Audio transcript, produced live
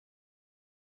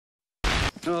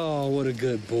Oh, what a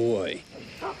good boy.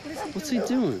 What's he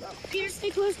doing? Peter,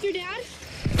 stay close to your dad.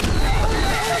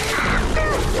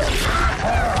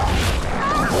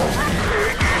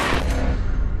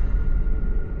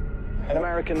 An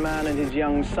American man and his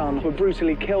young son were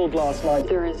brutally killed last night.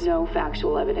 There is no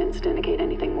factual evidence to indicate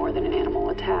anything more than an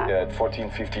animal attack. At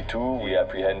 1452, we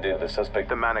apprehended the suspect.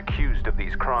 The man accused of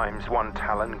these crimes, one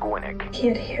Talon Gwynnick. He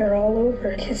had hair all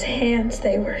over his hands.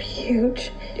 They were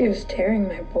huge. He was tearing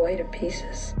my boy to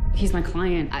pieces. He's my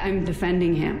client. I'm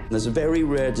defending him. There's a very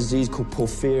rare disease called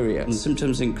porphyria. And the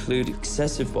symptoms include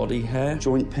excessive body hair,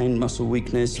 joint pain, muscle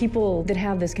weakness. People that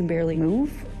have this can barely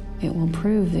move. It will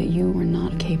prove that you were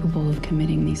not capable of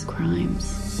committing these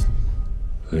crimes.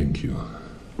 Thank you.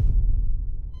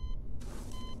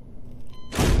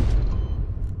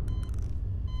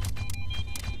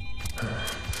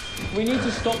 We need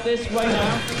to stop this right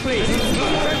now, please.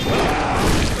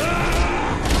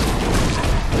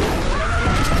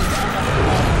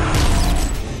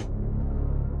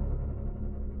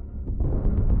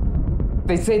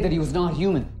 They say that he was not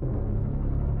human.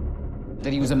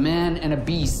 That he was a man and a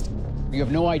beast. You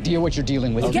have no idea what you're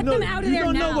dealing with. Get them out of there now!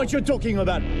 You don't know what you're talking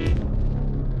about.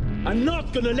 I'm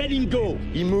not gonna let him go.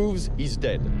 He moves, he's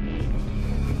dead.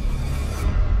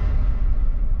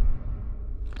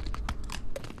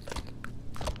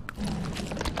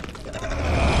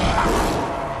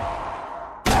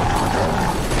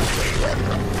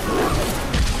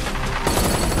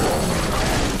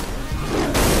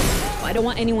 I don't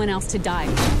want anyone else to die.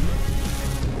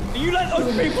 You let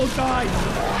those people die!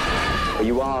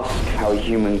 You ask how a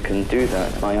human can do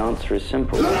that. My answer is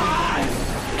simple.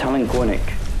 Talon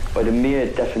Gwynnick, by the mere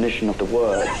definition of the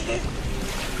word,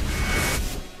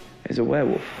 is a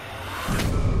werewolf.